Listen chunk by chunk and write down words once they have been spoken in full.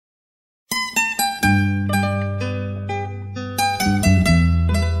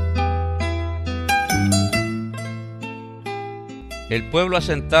El pueblo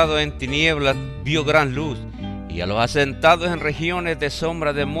asentado en tinieblas vio gran luz, y a los asentados en regiones de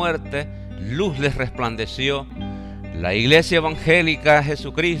sombra de muerte, luz les resplandeció. La Iglesia Evangélica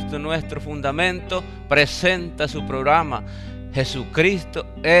Jesucristo, nuestro fundamento, presenta su programa. Jesucristo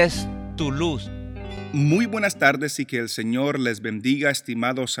es tu luz. Muy buenas tardes y que el Señor les bendiga,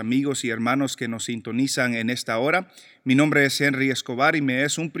 estimados amigos y hermanos que nos sintonizan en esta hora. Mi nombre es Henry Escobar y me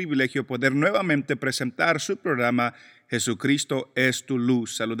es un privilegio poder nuevamente presentar su programa Jesucristo es tu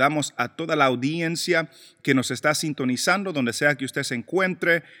luz. Saludamos a toda la audiencia que nos está sintonizando, donde sea que usted se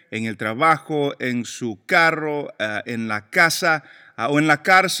encuentre, en el trabajo, en su carro, en la casa, o en la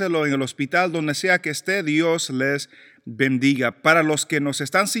cárcel o en el hospital, donde sea que esté. Dios les bendiga. Para los que nos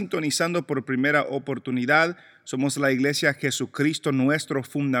están sintonizando por primera oportunidad, somos la Iglesia Jesucristo, nuestro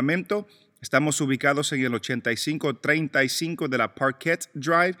fundamento. Estamos ubicados en el 8535 de la Parquet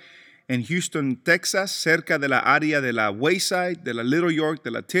Drive en Houston, Texas, cerca de la área de la Wayside, de la Little York,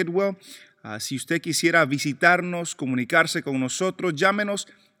 de la Tidwell. Si usted quisiera visitarnos, comunicarse con nosotros, llámenos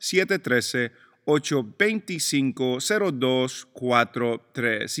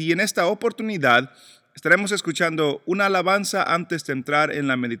 713-825-0243. Y en esta oportunidad estaremos escuchando una alabanza antes de entrar en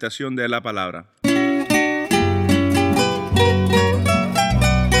la meditación de la palabra.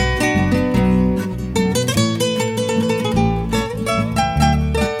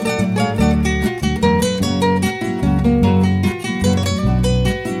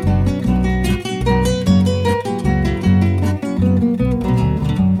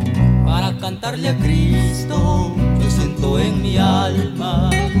 Cantarle a Cristo, yo siento en mi alma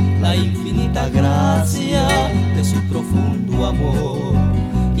la infinita gracia de su profundo amor.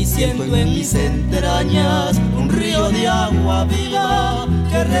 Y siento en mis entrañas un río de agua viva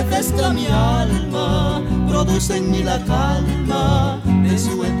que refresca mi alma, produce en mí la calma de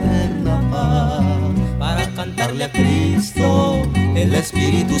su eterna paz. Para cantarle a Cristo, el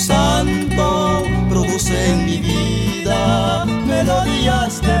Espíritu Santo produce en mi vida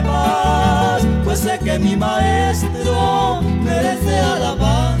melodías de paz, pues sé que mi Maestro merece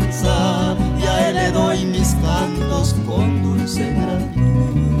alabanza y a Él le doy mis cantos con dulce gratitud.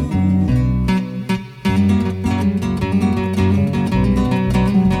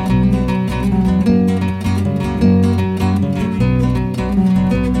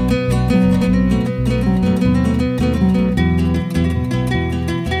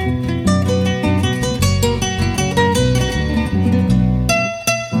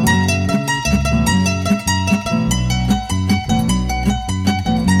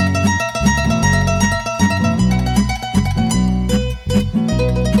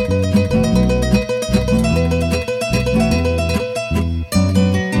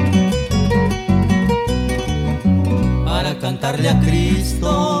 Cantarle a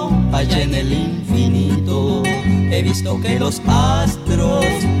Cristo allá en el infinito, he visto que los astros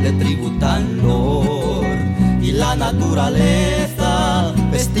le tributan loor y la naturaleza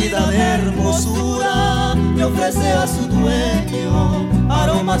vestida de hermosura le ofrece a su dueño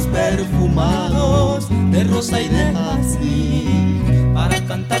aromas perfumados de rosa y de jazmín. Para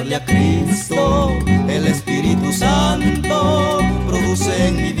cantarle a Cristo, el Espíritu Santo produce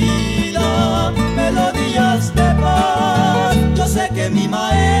en mi vida melodías de paz. Yo sé que mi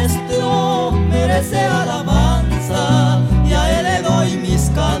Maestro merece alabanza y a Él le doy mis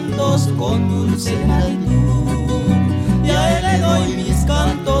cantos con dulce gratitud. Y a Él le doy mis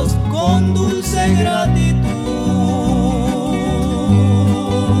cantos con dulce gratitud.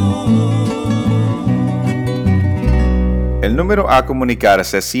 El número a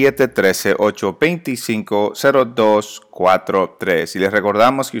comunicarse es 713-825-0243. Y les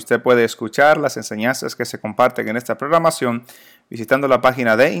recordamos que usted puede escuchar las enseñanzas que se comparten en esta programación visitando la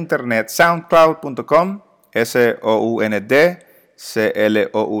página de internet soundcloud.com,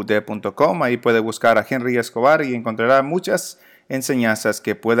 soundcloud.com. Ahí puede buscar a Henry Escobar y encontrará muchas enseñanzas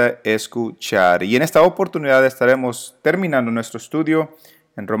que pueda escuchar. Y en esta oportunidad estaremos terminando nuestro estudio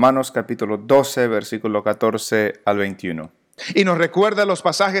en Romanos capítulo 12, versículo 14 al 21. Y nos recuerda los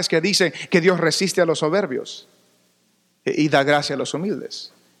pasajes que dicen que Dios resiste a los soberbios y da gracia a los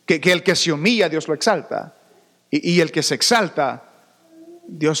humildes. Que el que se humilla, Dios lo exalta. Y el que se exalta,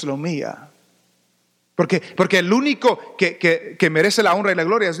 Dios lo humilla. Porque el único que merece la honra y la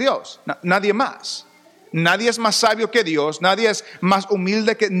gloria es Dios, nadie más. Nadie es más sabio que Dios, nadie es más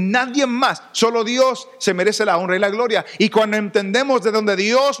humilde que nadie más. Solo Dios se merece la honra y la gloria. Y cuando entendemos de donde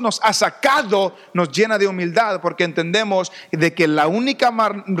Dios nos ha sacado, nos llena de humildad, porque entendemos de que la única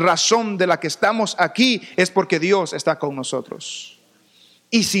razón de la que estamos aquí es porque Dios está con nosotros.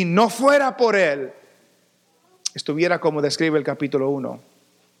 Y si no fuera por Él, estuviera como describe el capítulo 1,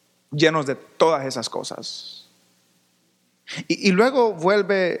 llenos de todas esas cosas. Y luego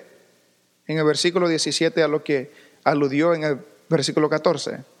vuelve en el versículo 17 a lo que aludió en el versículo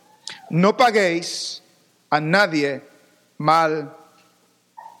 14. No paguéis a nadie mal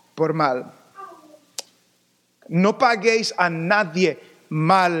por mal. No paguéis a nadie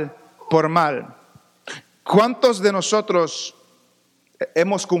mal por mal. ¿Cuántos de nosotros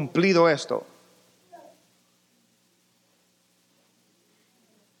hemos cumplido esto?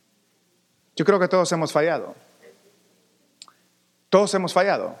 Yo creo que todos hemos fallado. Todos hemos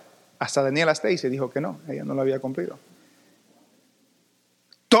fallado. Hasta Daniela Stacy dijo que no, ella no lo había cumplido.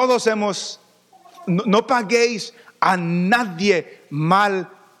 Todos no paguéis a nadie mal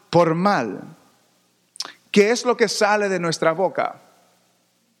por mal. ¿Qué es lo que sale de nuestra boca?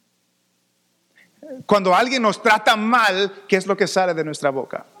 Cuando alguien nos trata mal, ¿qué es lo que sale de nuestra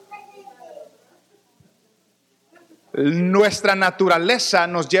boca? Nuestra naturaleza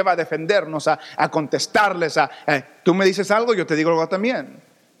nos lleva a defendernos, a contestarles, tú me dices algo, yo te digo algo también.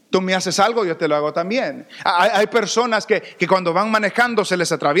 Tú me haces algo, yo te lo hago también. Hay personas que cuando van manejando se les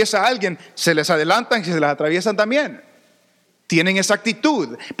atraviesa a alguien, se les adelantan y se les atraviesan también. Tienen esa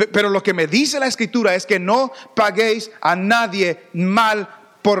actitud. Pero lo que me dice la Escritura es que no paguéis a nadie mal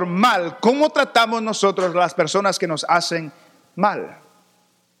por mal. ¿Cómo tratamos nosotros a las personas que nos hacen mal?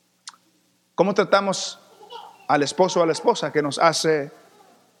 ¿Cómo tratamos al esposo o a la esposa que nos hace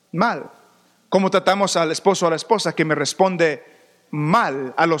mal? ¿Cómo tratamos al esposo o a la esposa que me responde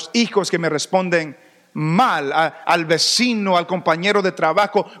mal? A los hijos que me responden mal, al vecino, al compañero de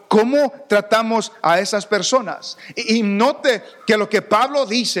trabajo. ¿Cómo tratamos a esas personas? Y note que lo que Pablo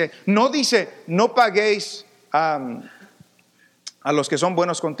dice, no paguéis a los que son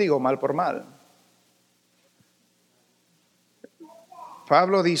buenos contigo mal por mal.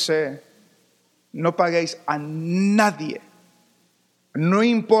 Pablo dice, no paguéis a nadie, no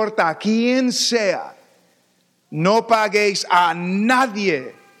importa a quién sea, no paguéis a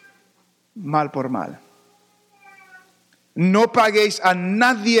nadie mal por mal. No paguéis a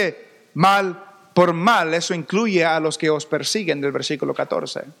nadie mal por mal. Eso incluye a los que os persiguen del versículo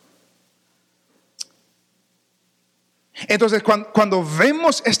 14. Entonces, cuando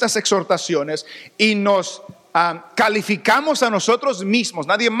vemos estas exhortaciones y nos calificamos a nosotros mismos,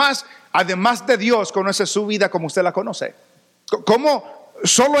 nadie más, además de Dios, conoce su vida como usted la conoce. ¿Cómo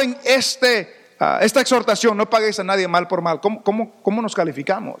solo en esta exhortación, no paguéis a nadie mal por mal? ¿Cómo nos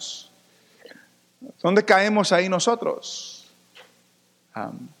calificamos? ¿Dónde caemos ahí nosotros?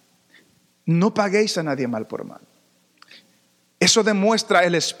 No paguéis a nadie mal por mal. Eso demuestra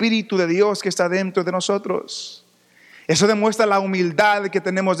el Espíritu de Dios que está dentro de nosotros. Eso demuestra la humildad que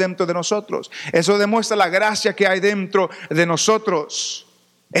tenemos dentro de nosotros. Eso demuestra la gracia que hay dentro de nosotros.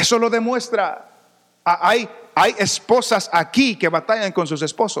 Eso lo demuestra. Hay esposas aquí que batallan con sus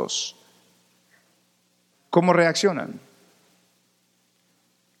esposos. ¿Cómo reaccionan?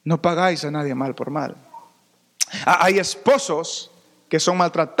 No pagáis a nadie mal por mal. Hay esposos que son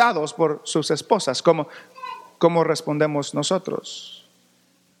maltratados por sus esposas. ¿Cómo respondemos nosotros?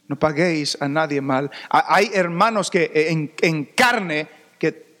 No paguéis a nadie mal. Hay hermanos que en carne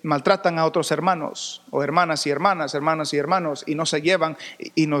que maltratan a otros hermanos, o hermanas y hermanas, hermanas y hermanos, y no se llevan.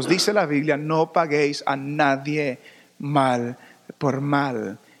 Y nos dice la Biblia, no paguéis a nadie mal por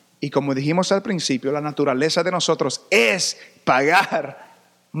mal. Y como dijimos al principio, la naturaleza de nosotros es pagar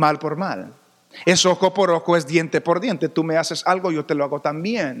mal por mal. Es ojo por ojo, es diente por diente. Tú me haces algo, yo te lo hago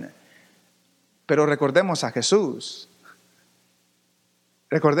también. Pero recordemos a Jesús.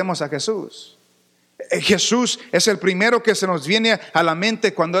 Recordemos a Jesús. Jesús es el primero que se nos viene a la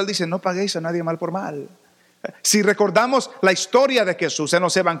mente cuando Él dice, no paguéis a nadie mal por mal. Si recordamos la historia de Jesús en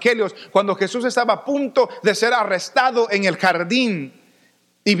los evangelios, cuando Jesús estaba a punto de ser arrestado en el jardín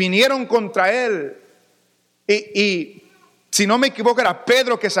y vinieron contra Él, y si no me equivoco era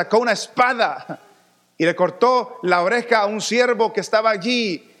Pedro que sacó una espada y le cortó la oreja a un siervo que estaba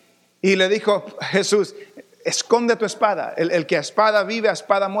allí, y le dijo Jesús, esconde tu espada, el que a espada vive, a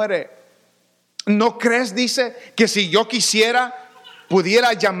espada muere. ¿No crees, dice, que si yo quisiera,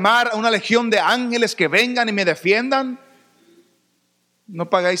 pudiera llamar a una legión de ángeles que vengan y me defiendan? No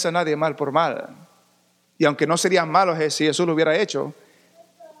pagáis a nadie mal por mal. Y aunque no sería malo si Jesús lo hubiera hecho,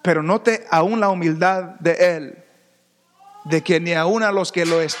 pero note aún la humildad de Él, de que ni aún a los que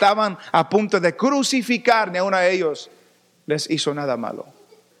lo estaban a punto de crucificar, ni aún a ellos les hizo nada malo.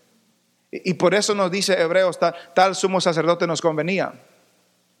 Y por eso nos dice Hebreos, tal sumo sacerdote nos convenía,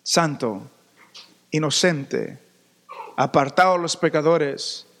 santo, inocente, apartado de los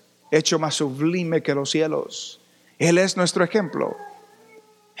pecadores, hecho más sublime que los cielos. Él es nuestro ejemplo.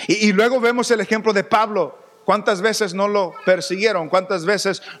 Y luego vemos el ejemplo de Pablo, ¿Cuántas veces no lo persiguieron? ¿Cuántas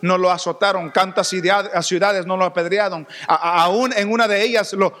veces no lo azotaron? ¿Cuántas ciudades no lo apedrearon? Aún en una de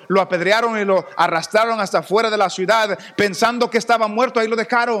ellas lo apedrearon y lo arrastraron hasta fuera de la ciudad, pensando que estaba muerto. Ahí lo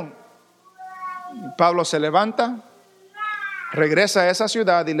dejaron. Pablo se levanta, regresa a esa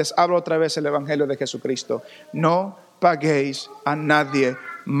ciudad y les habla otra vez el evangelio de Jesucristo. No paguéis a nadie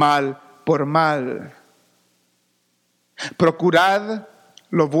mal por mal. Procurad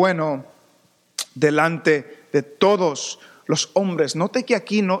lo bueno delante de todos los hombres. Note que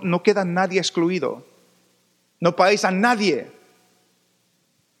aquí no queda nadie excluido. No paguéis a nadie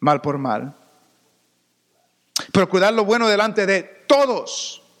mal por mal. Procurad lo bueno delante de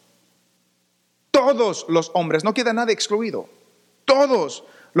todos los hombres. No queda nadie excluido. Todos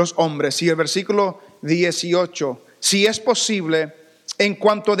los hombres. Y el versículo 18: si es posible, en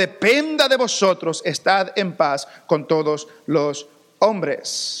cuanto dependa de vosotros, estad en paz con todos los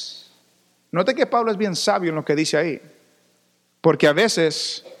hombres. Note que Pablo es bien sabio en lo que dice ahí, porque a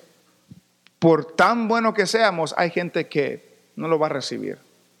veces, por tan bueno que seamos, hay gente que no lo va a recibir.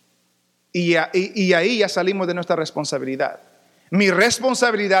 Y ahí ya salimos de nuestra responsabilidad. Mi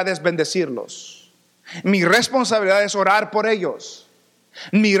responsabilidad es bendecirlos. Mi responsabilidad es orar por ellos.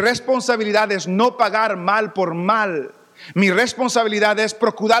 Mi responsabilidad es no pagar mal por mal. Mi responsabilidad es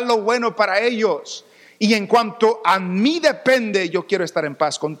procurar lo bueno para ellos. Y en cuanto a mí depende, yo quiero estar en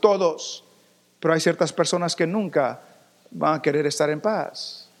paz con todos. Pero hay ciertas personas que nunca van a querer estar en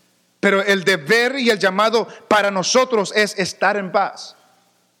paz. Pero el deber y el llamado para nosotros es estar en paz.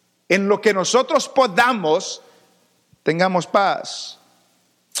 En lo que nosotros podamos, tengamos paz.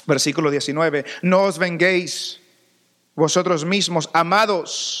 Versículo 19: no os venguéis vosotros mismos,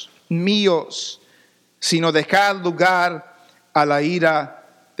 amados míos, sino dejad lugar a la ira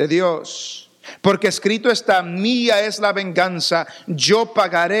de Dios. Porque escrito está: mía es la venganza, yo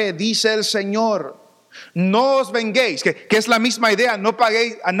pagaré, dice el Señor. No os venguéis, que es la misma idea. No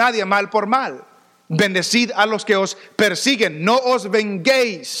paguéis a nadie mal por mal. Bendecid a los que os persiguen. No os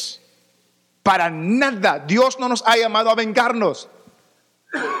venguéis para nada. Dios no nos ha llamado a vengarnos.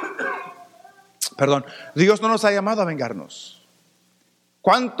 Perdón, Dios no nos ha llamado a vengarnos.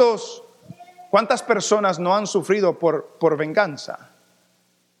 ¿Cuántas personas no han sufrido por venganza?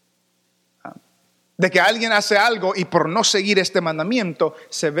 De que alguien hace algo y por no seguir este mandamiento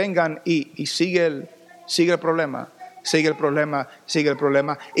se vengan y sigue el problema. Sigue el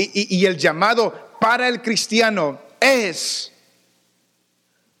problema. Y el llamado para el cristiano es: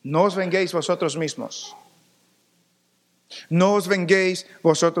 no os venguéis vosotros mismos. No os venguéis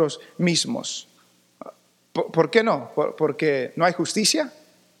vosotros mismos. ¿Por qué no? ¿Porque no hay justicia?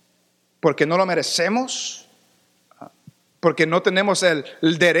 ¿Porque no lo merecemos? ¿Porque no tenemos el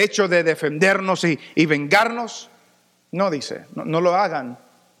derecho de defendernos y vengarnos? No, dice, no lo hagan,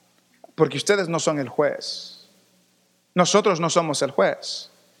 porque ustedes no son el juez. Nosotros no somos el juez.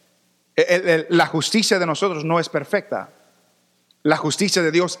 La justicia de nosotros no es perfecta. La justicia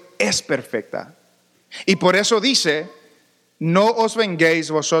de Dios es perfecta. Y por eso dice: no os venguéis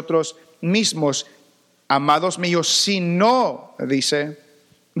vosotros mismos, amados míos, sino, dice,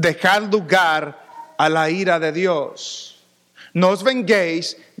 dejad lugar a la ira de Dios. No os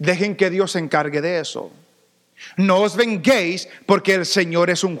venguéis, dejen que Dios se encargue de eso. No os venguéis, porque el Señor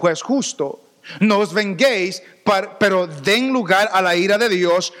es un juez justo. No os venguéis, pero den lugar a la ira de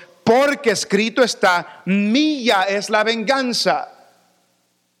Dios, porque escrito está: mía es la venganza.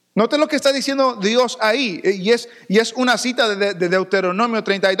 Note lo que está diciendo Dios ahí, y es una cita de Deuteronomio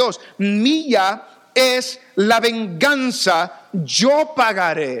 32. Mía es la venganza, yo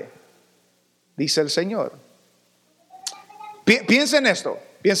pagaré, dice el Señor. Piensen esto.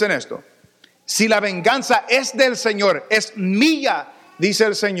 Si la venganza es del Señor, es mía, dice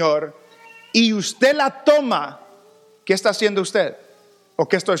el Señor, y usted la toma, ¿qué está haciendo usted? ¿O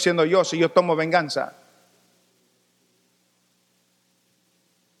qué estoy haciendo yo si yo tomo venganza?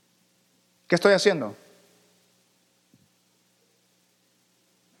 ¿Qué estoy haciendo?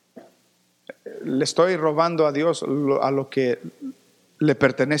 Le estoy robando a Dios a lo que le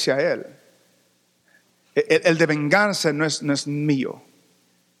pertenece a Él. El de venganza no es mío.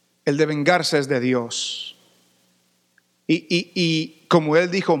 El de venganza es de Dios. Y como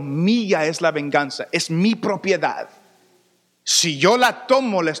Él dijo, mía es la venganza, es mi propiedad. Si yo la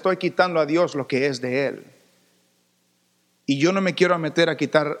tomo, le estoy quitando a Dios lo que es de Él. Y yo no me quiero meter a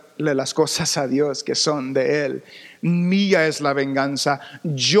quitarle las cosas a Dios que son de Él. Mía es la venganza,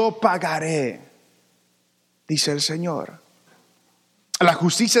 yo pagaré, dice el Señor. La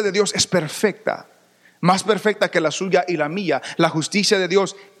justicia de Dios es perfecta. más perfecta que la suya y la mía. La justicia de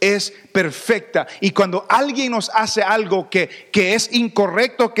Dios es perfecta. Y cuando alguien nos hace algo que es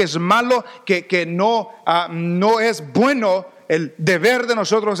incorrecto, que es malo, que no es bueno, el deber de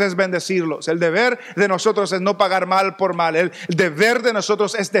nosotros es bendecirlos. El deber de nosotros es no pagar mal por mal. El deber de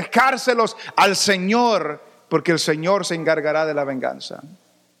nosotros es dejárselos al Señor, porque el Señor se encargará de la venganza.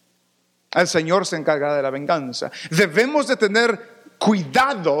 El Señor se encargará de la venganza. Debemos de tener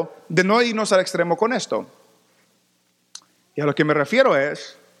cuidado de no irnos al extremo con esto. Y a lo que me refiero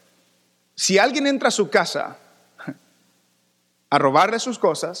es, si alguien entra a su casa a robarle sus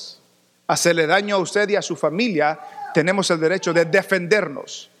cosas, a hacerle daño a usted y a su familia, tenemos el derecho de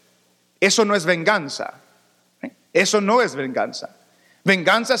defendernos. Eso no es venganza. Eso no es venganza.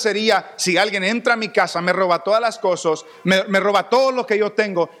 Venganza sería si alguien entra a mi casa, me roba todas las cosas, me roba todo lo que yo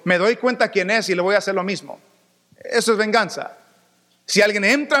tengo, me doy cuenta quién es y le voy a hacer lo mismo. Eso es venganza. Si alguien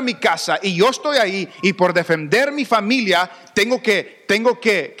entra a mi casa y yo estoy ahí y por defender mi familia tengo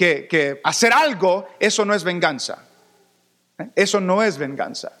que hacer algo, eso no es venganza. Eso no es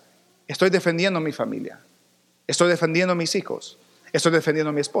venganza. Estoy defendiendo a mi familia. Estoy defendiendo a mis hijos. Estoy defendiendo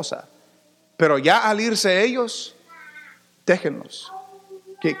a mi esposa. Pero ya al irse ellos, déjenlos.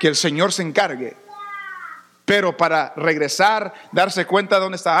 Que el Señor se encargue. Pero para regresar, darse cuenta de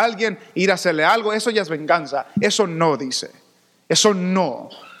dónde está alguien, ir a hacerle algo, eso ya es venganza. Eso no dice. Eso no.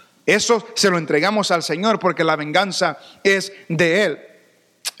 Eso se lo entregamos al Señor porque la venganza es de Él.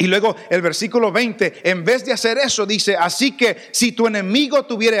 Y luego el versículo 20, en vez de hacer eso, dice: así que si tu enemigo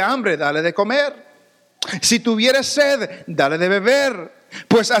tuviere hambre, dale de comer. Si tuviere sed, dale de beber.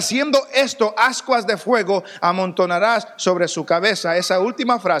 Pues haciendo esto, ascuas de fuego amontonarás sobre su cabeza. Esa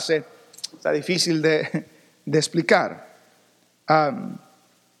última frase está difícil de explicar.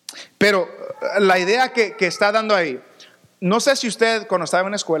 Pero la idea que está dando ahí, no sé si usted cuando estaba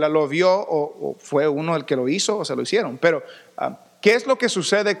en la escuela lo vio o fue uno el que lo hizo o se lo hicieron, pero ¿qué es lo que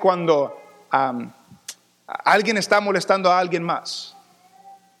sucede cuando alguien está molestando a alguien más?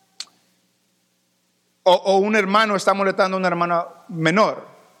 O un hermano está molestando a un hermano menor.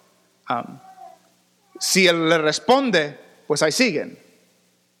 Si él le responde, pues ahí siguen.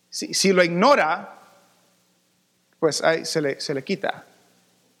 Si lo ignora, pues ahí se le quita,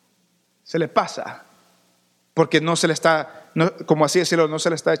 se le pasa. Porque no se le está, como así decirlo, no se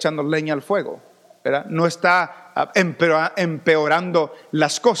le está echando leña al fuego, ¿verdad? No está empeorando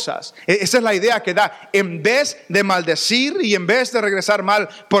las cosas. Esa es la idea que da. En vez de maldecir y en vez de regresar mal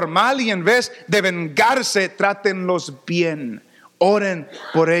por mal y en vez de vengarse, trátenlos bien. Oren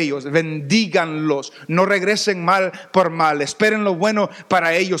por ellos, bendíganlos, no regresen mal por mal, esperen lo bueno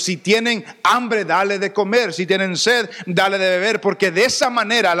para ellos. Si tienen hambre, dale de comer, si tienen sed, dale de beber, porque de esa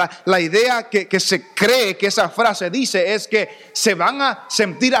manera la idea que se cree que esa frase dice es que se van a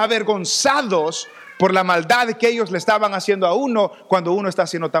sentir avergonzados por la maldad que ellos le estaban haciendo a uno cuando uno está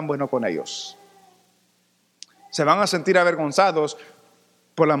siendo tan bueno con ellos. Se van a sentir avergonzados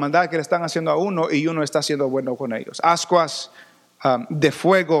por la maldad que le están haciendo a uno y uno está siendo bueno con ellos. Ascuas de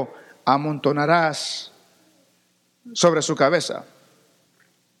fuego amontonarás sobre su cabeza.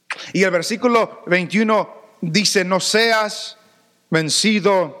 Y el versículo 21 dice: no seas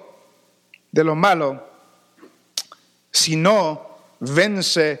vencido de lo malo, sino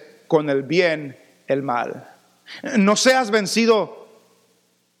vence con el bien el mal. No seas vencido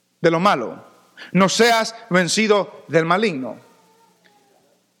de lo malo, no seas vencido del maligno.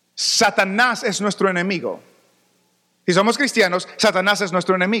 Satanás es nuestro enemigo. Si somos cristianos, Satanás es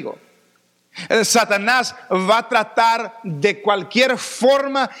nuestro enemigo. Satanás va a tratar de cualquier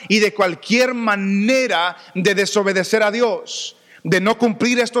forma y de cualquier manera de desobedecer a Dios, de no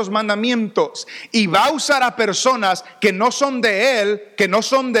cumplir estos mandamientos, y va a usar a personas que no son de Él, que no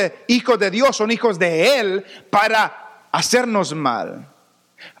son de hijos de Dios, son hijos de Él, para hacernos mal,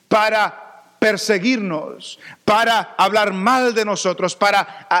 para perseguirnos, para hablar mal de nosotros,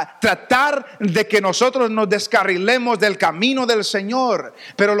 para tratar de que nosotros nos descarrilemos del camino del Señor.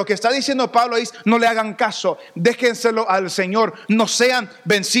 Pero lo que está diciendo Pablo es: no le hagan caso, déjenselo al Señor, no sean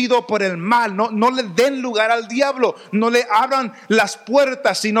vencidos por el mal, no le den lugar al diablo, no le abran las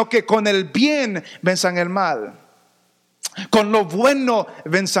puertas, sino que con el bien venzan el mal, con lo bueno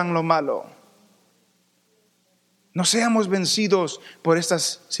venzan lo malo. No seamos vencidos por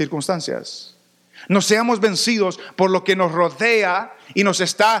estas circunstancias. No seamos vencidos por lo que nos rodea y nos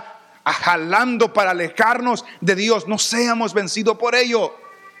está jalando para alejarnos de Dios. No seamos vencidos por ello.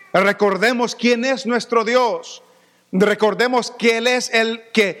 Recordemos quién es nuestro Dios. Recordemos que Él es el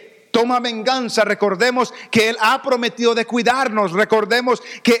que toma venganza, recordemos que Él ha prometido de cuidarnos, recordemos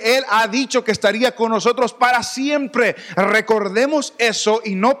que Él ha dicho que estaría con nosotros para siempre. Recordemos eso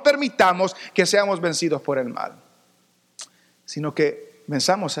y no permitamos que seamos vencidos por el mal, sino que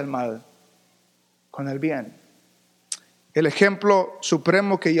venzamos el mal con el bien. El ejemplo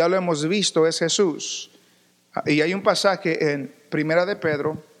supremo que ya lo hemos visto es Jesús. Y hay un pasaje en Primera de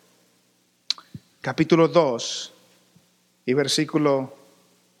Pedro, capítulo 2 y versículo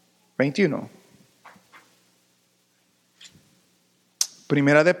 21.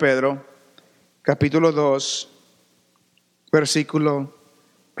 Primera de Pedro, capítulo 2, versículo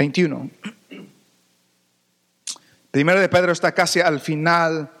 21. Primera de Pedro está casi al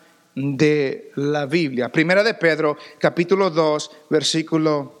final de la Biblia. Primera de Pedro, capítulo 2,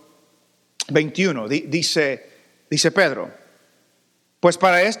 versículo 21. Dice Pedro: pues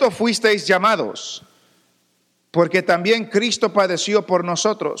para esto fuisteis llamados, porque también Cristo padeció por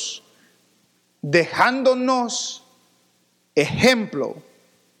nosotros, dejándonos ejemplo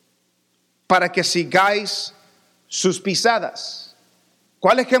para que sigáis sus pisadas.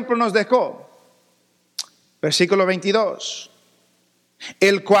 ¿Cuál ejemplo nos dejó? Versículo 22.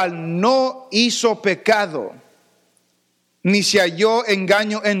 El cual no hizo pecado, ni se halló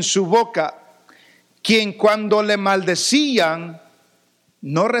engaño en su boca, quien cuando le maldecían,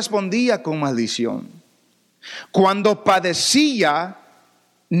 no respondía con maldición. Cuando padecía,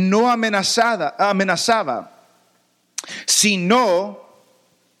 no amenazaba, sino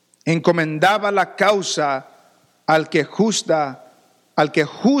encomendaba la causa al que juzga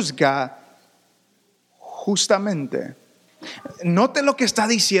justamente. Note lo que está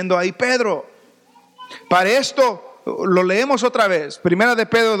diciendo ahí Pedro. Para esto, lo leemos otra vez, Primera de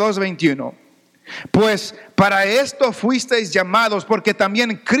Pedro 2:21. Pues para esto fuisteis llamados, porque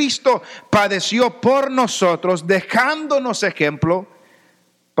también Cristo padeció por nosotros, dejándonos ejemplo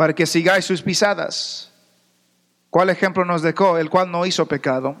para que sigáis sus pisadas. ¿Cuál ejemplo nos dejó? El cual no hizo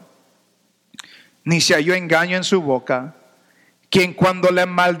pecado, ni se halló engaño en su boca, quien cuando le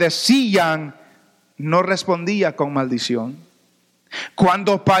maldecían, no respondía con maldición.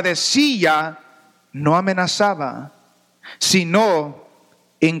 Cuando padecía, no amenazaba, sino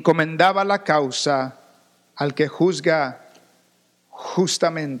encomendaba la causa al que juzga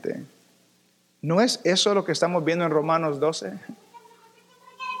justamente. ¿No es eso lo que estamos viendo en Romanos 12?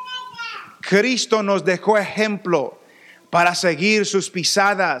 Cristo nos dejó ejemplo para seguir sus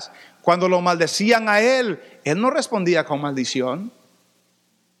pisadas. Cuando lo maldecían a Él no respondía con maldición.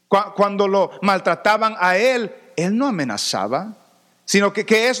 Cuando lo maltrataban a Él no amenazaba, sino que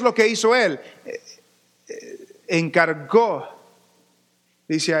 ¿qué es lo que hizo Él? Encargó,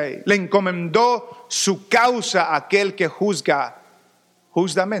 dice ahí, le encomendó su causa a aquel que juzga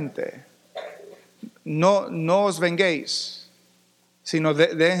justamente. No os venguéis, sino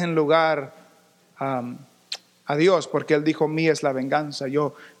dejen lugar a Dios, porque Él dijo: mía es la venganza,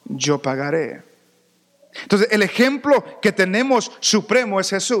 yo pagaré. Entonces el ejemplo que tenemos supremo es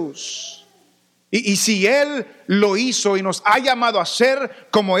Jesús. Y si Él lo hizo y nos ha llamado a ser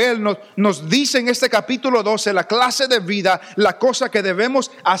como Él, nos dice en este capítulo 12 la clase de vida, la cosa que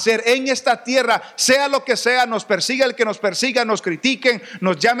debemos hacer en esta tierra, sea lo que sea, nos persiga el que nos persiga, nos critiquen,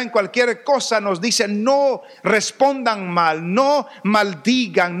 nos llamen cualquier cosa, nos dice: no respondan mal, no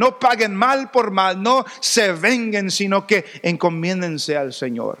maldigan, no paguen mal por mal, no se venguen, sino que encomiéndense al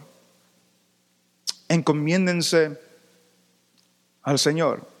Señor. Encomiéndense al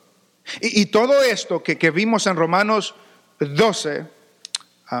Señor. Y todo esto que vimos en Romanos 12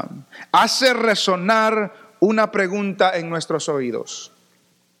 hace resonar una pregunta en nuestros oídos: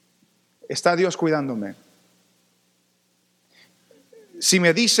 ¿está Dios cuidándome? Si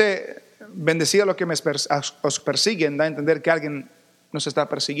me dice bendecid a los que os persiguen, da a entender que alguien nos está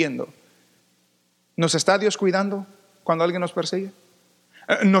persiguiendo. ¿Nos está Dios cuidando cuando alguien nos persigue?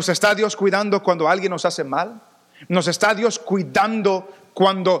 ¿Nos está Dios cuidando cuando alguien nos hace mal? ¿Nos está Dios cuidando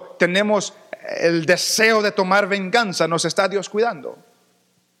cuando tenemos el deseo de tomar venganza? ¿Nos está Dios cuidando?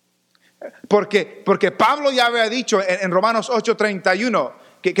 Porque Pablo ya había dicho en Romanos 8:31,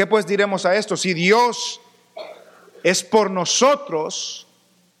 ¿qué pues diremos a esto? Si Dios es por nosotros,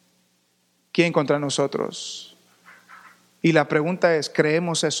 ¿quién contra nosotros? Y la pregunta es: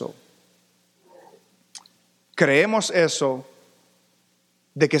 ¿creemos eso? ¿Creemos eso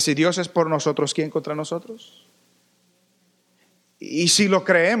de que si Dios es por nosotros, ¿quién contra nosotros? Y si lo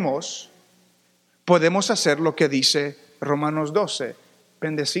creemos, podemos hacer lo que dice Romanos 12: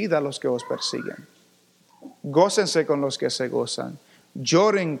 bendecid a los que os persiguen, gócense con los que se gozan,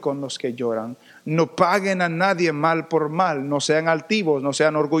 Lloren con los que lloran. No paguen a nadie mal por mal. No sean altivos, no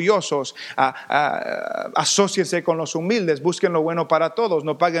sean orgullosos. Asóciense con los humildes. Busquen lo bueno para todos.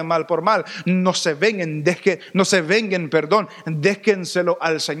 No paguen mal por mal. No se venguen, déjenselo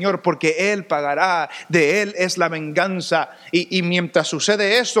al Señor, porque Él pagará. De Él es la venganza. Y mientras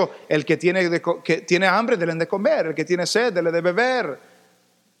sucede eso, el que tiene hambre, denle de comer. El que tiene sed, denle de beber.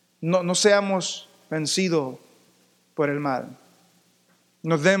 No seamos vencidos por el mal.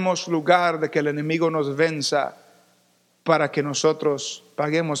 No demos lugar de que el enemigo nos venza para que nosotros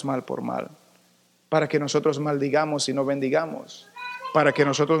paguemos mal por mal, para que nosotros maldigamos y no bendigamos, para que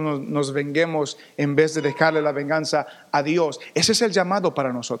nosotros nos venguemos en vez de dejarle la venganza a Dios. Ese es el llamado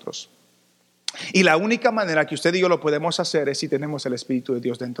para nosotros. Y la única manera que usted y yo lo podemos hacer es si tenemos el Espíritu de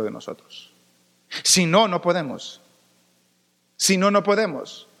Dios dentro de nosotros. Si no, no podemos. Si no, no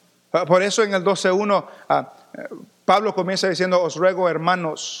podemos. Por eso en el 12:1 Pablo comienza diciendo: os ruego,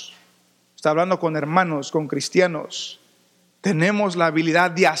 hermanos. Está hablando con hermanos, con cristianos. Tenemos la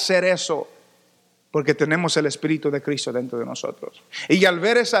habilidad de hacer eso porque tenemos el Espíritu de Cristo dentro de nosotros. Y al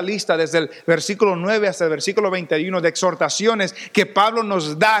ver esa lista desde el versículo 9 hasta el versículo 21 de exhortaciones que Pablo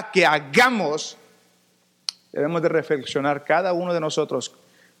nos da que hagamos, debemos de reflexionar cada uno de nosotros: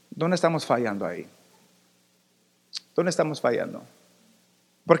 ¿dónde estamos fallando ahí? ¿Dónde estamos fallando?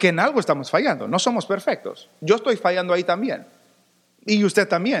 Porque en algo estamos fallando, no somos perfectos. Yo estoy fallando ahí también. Y usted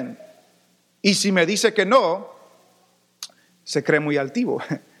también. Y si me dice que no, se cree muy altivo.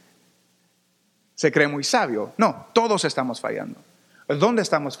 Se cree muy sabio. No, todos estamos fallando. ¿Dónde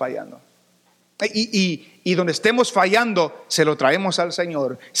estamos fallando? Y donde estemos fallando, se lo traemos al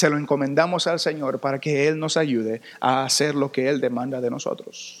Señor, se lo encomendamos al Señor para que Él nos ayude a hacer lo que Él demanda de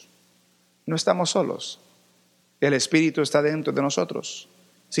nosotros. No estamos solos. El Espíritu está dentro de nosotros.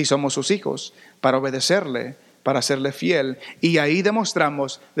 Si somos sus hijos, para obedecerle, para serle fiel, y ahí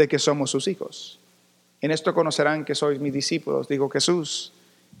demostramos de que somos sus hijos. En esto conocerán que sois mis discípulos, dijo Jesús,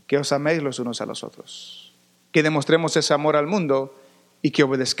 que os améis los unos a los otros, que demostremos ese amor al mundo y que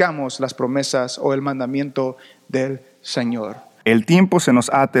obedezcamos las promesas o el mandamiento del Señor. El tiempo se nos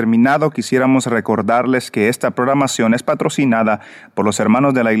ha terminado. Quisiéramos recordarles que esta programación es patrocinada por los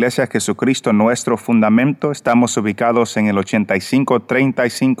hermanos de la Iglesia Jesucristo Nuestro Fundamento. Estamos ubicados en el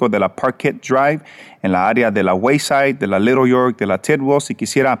 8535 de la Parkett Drive, en la área de la Wayside, de la Little York, de la Tidwell. Si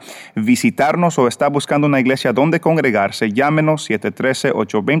quisiera visitarnos o está buscando una iglesia donde congregarse, llámenos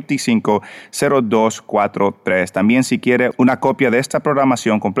 713-825-0243. También si quiere una copia de esta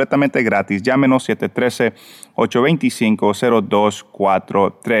programación completamente gratis, llámenos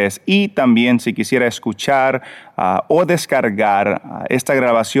 713-825-0243. Y también si quisiera escuchar o descargar esta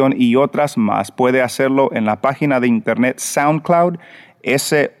grabación y otras más, puede hacerlo en la página de internet SoundCloud,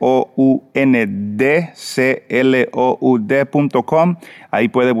 soundcloud.com. Ahí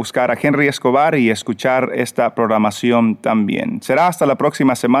puede buscar a Henry Escobar y escuchar esta programación también. Será hasta la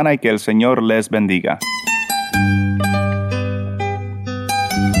próxima semana y que el Señor les bendiga.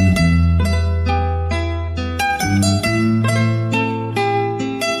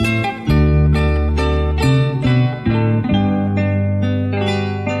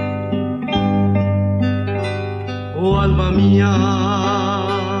 Oh alma mía,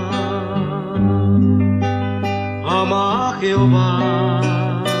 ama a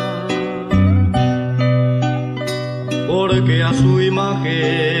Jehová, porque a su imagen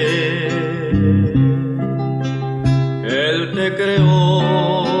Él te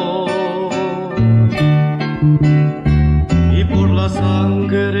creó, y por la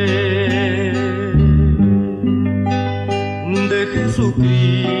sangre de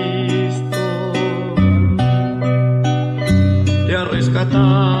Jesucristo te ha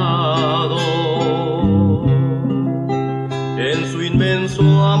rescatado en su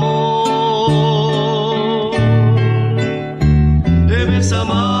inmenso amor. Debes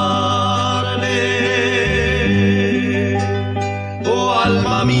amarle, oh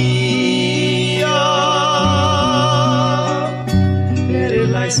alma mía, eres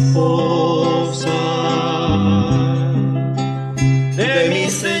la esposa de mi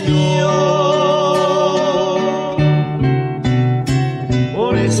Señor.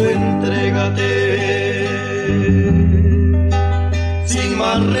 Por eso entrégate sin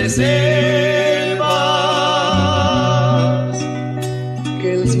más reservas,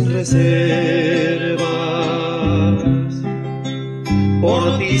 que Él sin reservas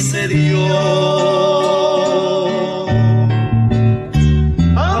por ti se dio.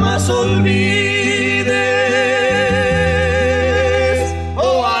 Jamás olvides,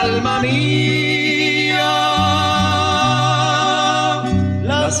 oh alma mía,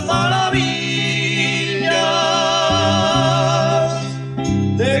 las maravillas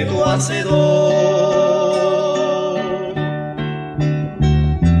tu hacedor,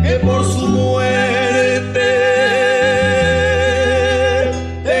 que por su muerte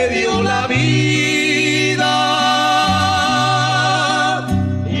te dio la vida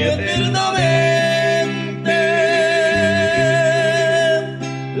y eternamente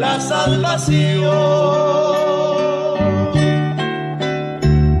la salvación.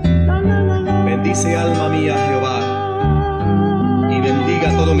 Bendice alma mía Jehová, y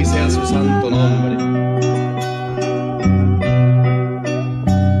bendiga todo mi ser su santo nombre.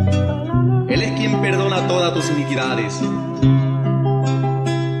 Él es quien perdona todas tus iniquidades,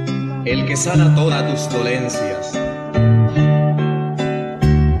 el que sana todas tus dolencias,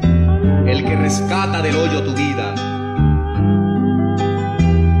 el que rescata del hoyo tu vida,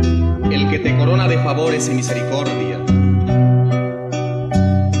 el que te corona de favores y misericordia,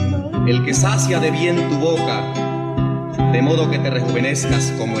 el que sacia de bien tu boca, de modo que te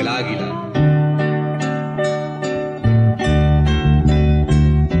rejuvenezcas como el águila.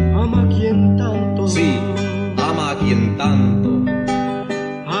 Ama a quien tanto, Sí, ama a quien tanto,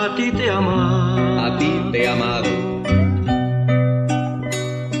 a ti te ama, a ti te he amado.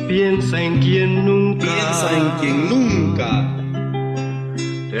 piensa en quien nunca, Piensa en quien nunca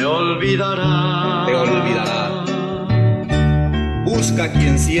te olvidará, te olvidará. Busca a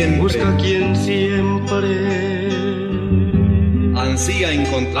quien siempre, busca a quien siempre ansía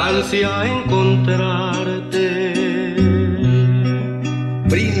encontrarte.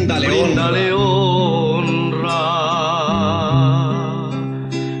 Bríndale honra,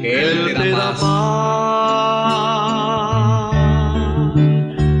 que Él te da paz.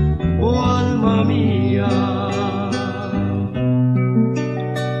 Oh alma mía,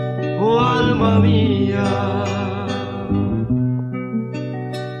 oh alma mía,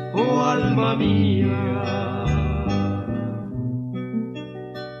 oh alma mía.